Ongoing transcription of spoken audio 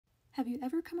Have you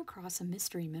ever come across a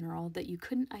mystery mineral that you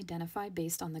couldn't identify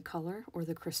based on the color or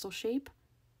the crystal shape?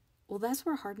 Well, that's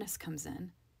where hardness comes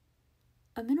in.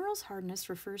 A mineral's hardness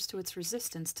refers to its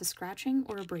resistance to scratching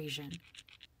or abrasion.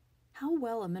 How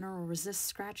well a mineral resists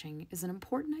scratching is an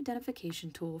important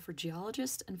identification tool for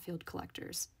geologists and field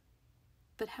collectors.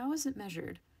 But how is it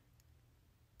measured?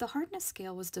 The hardness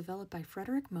scale was developed by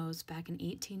Frederich Mohs back in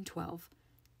 1812.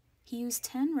 He used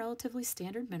 10 relatively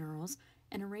standard minerals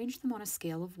and arranged them on a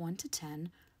scale of 1 to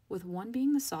 10, with 1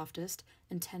 being the softest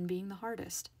and 10 being the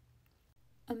hardest.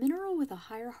 A mineral with a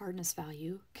higher hardness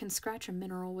value can scratch a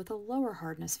mineral with a lower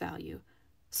hardness value.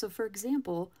 So for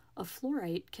example, a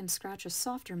fluorite can scratch a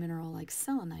softer mineral like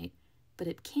selenite, but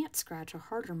it can't scratch a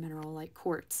harder mineral like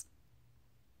quartz.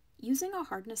 Using a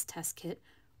hardness test kit,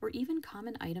 or even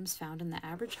common items found in the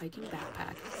average hiking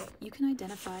backpack, you can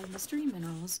identify mystery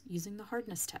minerals using the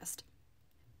hardness test.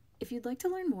 If you'd like to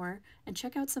learn more and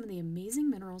check out some of the amazing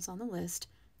minerals on the list,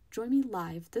 join me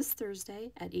live this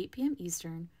Thursday at 8 p.m.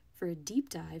 Eastern for a deep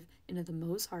dive into the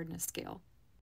Mohs hardness scale.